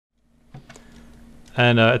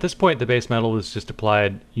And at this point, the base metal is just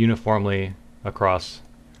applied uniformly across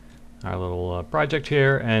our little project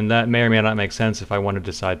here, and that may or may not make sense if I want to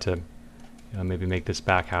decide to maybe make this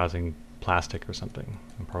back housing plastic or something.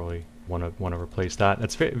 I probably want to replace that.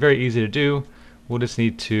 That's very easy to do. We'll just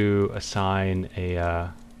need to assign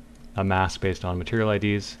a mask based on material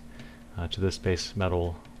IDs to this base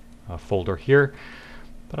metal folder here.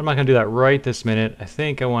 But I'm not going to do that right this minute. I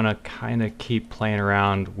think I want to kind of keep playing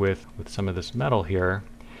around with some of this metal here.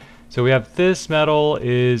 So we have this metal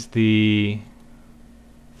is the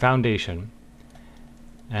foundation.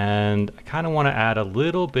 And I kind of want to add a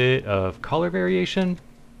little bit of color variation.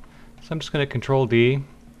 So I'm just going to Control D.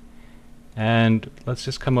 And let's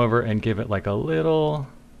just come over and give it like a little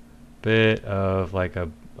bit of like a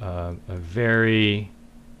very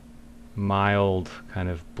mild kind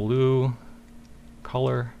of blue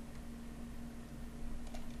color.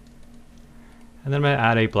 And then I'm going to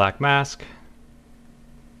add a black mask.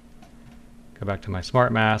 Go back to my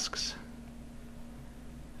smart masks.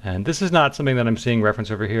 And this is not something that I'm seeing reference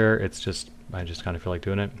over here. It's just, I just kind of feel like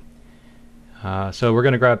doing it. So we're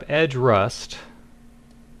going to grab Edge Rust.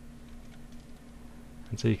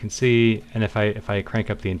 And so you can see, and if I crank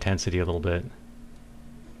up the intensity a little bit,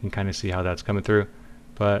 you can kind of see how that's coming through.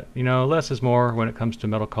 But, you know, less is more when it comes to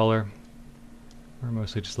metal color. We're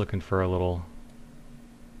mostly just looking for a little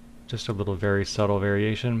very subtle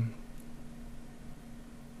variation.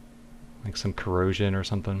 Like some corrosion or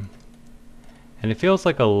something. And it feels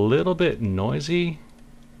like a little bit noisy.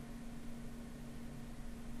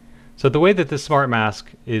 So the way that this smart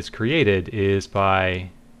mask is created is by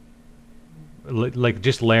like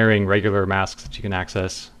just layering regular masks that you can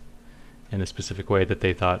access in a specific way that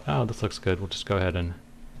they thought, oh, this looks good. We'll just go ahead and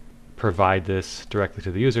provide this directly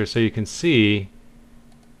to the user. So you can see,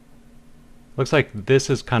 looks like this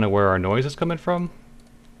is kind of where our noise is coming from.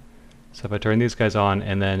 So if I turn these guys on,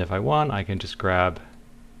 and then if I want, I can just grab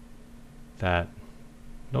that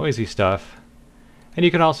noisy stuff. And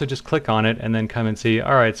you can also just click on it and then come and see,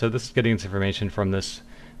 all right, so this is getting its information from this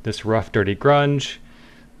rough, dirty grunge.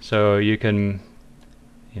 So you can,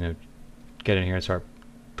 you know, get in here and start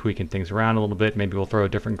tweaking things around a little bit. Maybe we'll throw a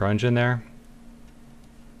different grunge in there.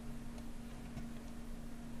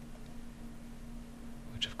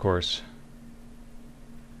 Which of course,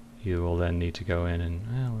 you will then need to go in and,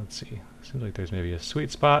 well, let's see. Seems like there's maybe a sweet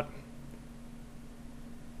spot.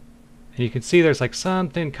 And you can see there's like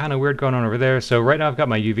something kind of weird going on over there. So right now I've got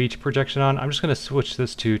my UV projection on. I'm just going to switch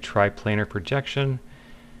this to Planar Projection,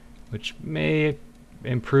 which may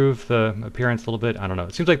improve the appearance a little bit. I don't know.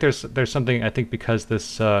 It seems like there's something, I think, because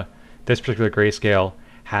this this particular grayscale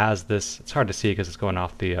has this. It's hard to see because it's going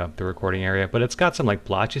off the recording area, but it's got some like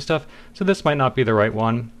blotchy stuff. So this might not be the right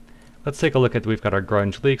one. Let's take a look at. We've got our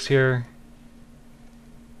grunge leaks here,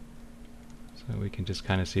 so we can just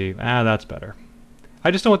kind of see. That's better. I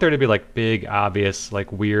just don't want there to be like big, obvious,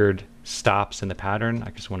 like weird stops in the pattern. I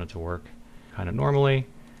just want it to work kind of normally.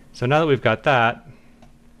 So now that we've got that,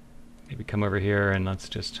 maybe come over here and let's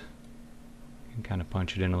just kind of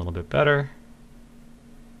punch it in a little bit better.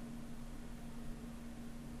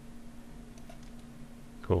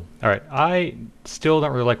 Cool. All right. I still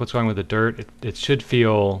don't really like what's going on with the dirt. It should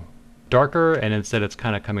feel darker, and instead it's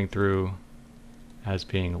kind of coming through as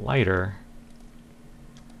being lighter.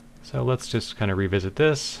 So let's just kind of revisit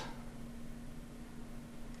this.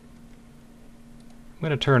 I'm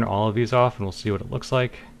going to turn all of these off and we'll see what it looks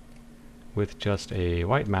like with just a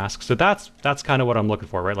white mask. So that's kind of what I'm looking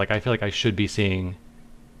for, right? Like I feel like I should be seeing,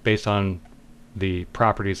 based on the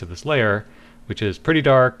properties of this layer, which is pretty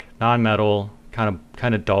dark, non-metal, kind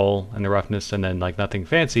of dull in the roughness, and then like nothing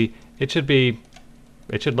fancy. It should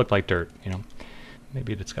look like dirt, you know.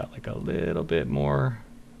 Maybe it's got like a little bit more,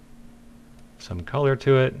 some color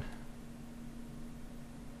to it.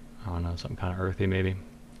 I don't know, something kind of earthy maybe.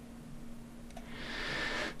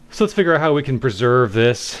 So let's figure out how we can preserve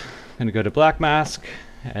this. I'm going to go to black mask,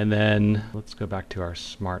 and then let's go back to our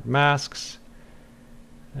smart masks.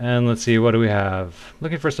 And let's see, what do we have?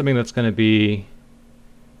 Looking for something that's going to be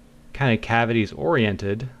kind of cavities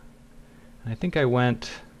oriented. I think I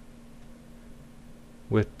went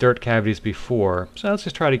with dirt cavities before. So let's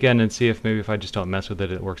just try it again and see if maybe if I just don't mess with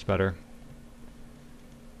it, it works better.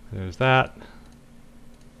 There's that.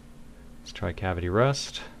 Let's try cavity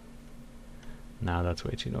rust. No, that's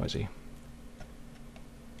way too noisy.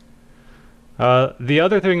 The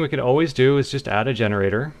other thing we could always do is just add a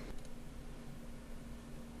generator.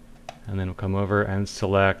 And then we'll come over and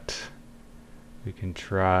select, we can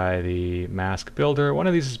try the mask builder. One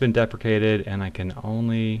of these has been deprecated and I can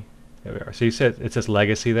only, there we are. So you said it says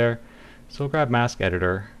legacy there. So we'll grab mask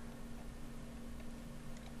editor.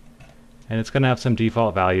 and it's going to have some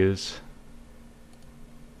default values.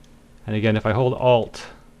 And again, if I hold Alt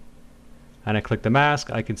and I click the mask,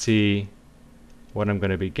 I can see what I'm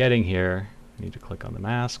going to be getting here. I need to click on the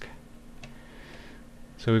mask.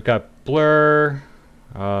 So we've got blur,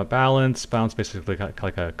 balance basically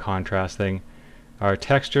like a contrast thing. Our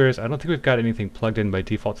textures, I don't think we've got anything plugged in by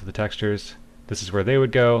default to the textures. This is where they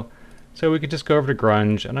would go. So we could just go over to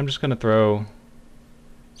grunge, and I'm just going to throw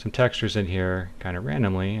some textures in here kind of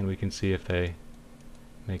randomly, and we can see if they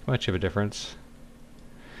make much of a difference.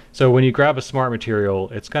 So when you grab a smart material,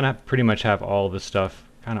 it's going to pretty much have all this stuff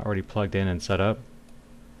kind of already plugged in and set up.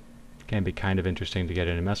 It can be kind of interesting to get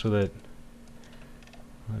in and mess with it.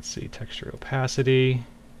 Let's see, texture opacity,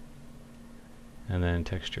 and then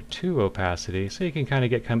texture 2 opacity. So you can kind of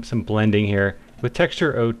get some blending here. With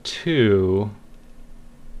texture 02,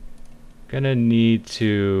 gonna need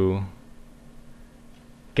to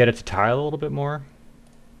get it to tile a little bit more.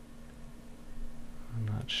 I'm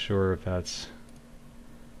not sure if that's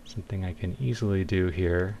something I can easily do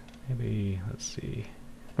here. Maybe, let's see.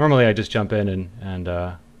 Normally I just jump in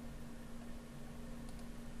and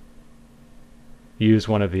use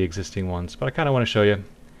one of the existing ones, but I kind of want to show you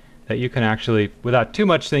that you can actually, without too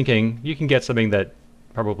much thinking, you can get something that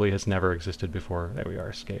probably has never existed before. There we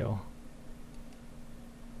are, scale.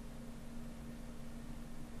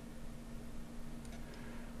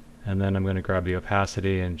 And then I'm going to grab the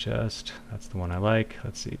opacity and just, that's the one I like.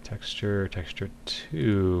 Let's see, texture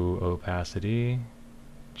 2 opacity,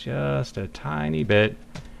 just a tiny bit.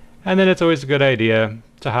 And then it's always a good idea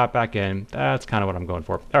to hop back in. That's kind of what I'm going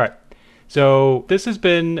for. All right. So this has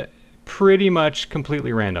been pretty much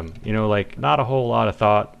completely random, you know, like not a whole lot of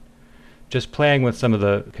thought, just playing with some of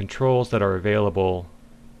the controls that are available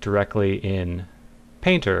directly in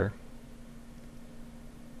Painter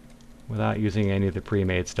without using any of the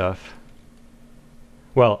pre-made stuff.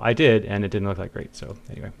 Well, I did, and it didn't look that great. So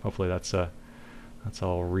anyway, hopefully that's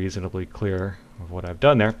all reasonably clear of what I've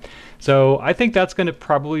done there. So I think that's going to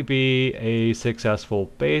probably be a successful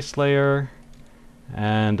base layer.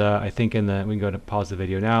 And I think we can go to pause the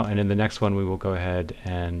video now, and in the next one we will go ahead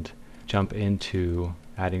and jump into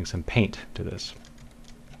adding some paint to this.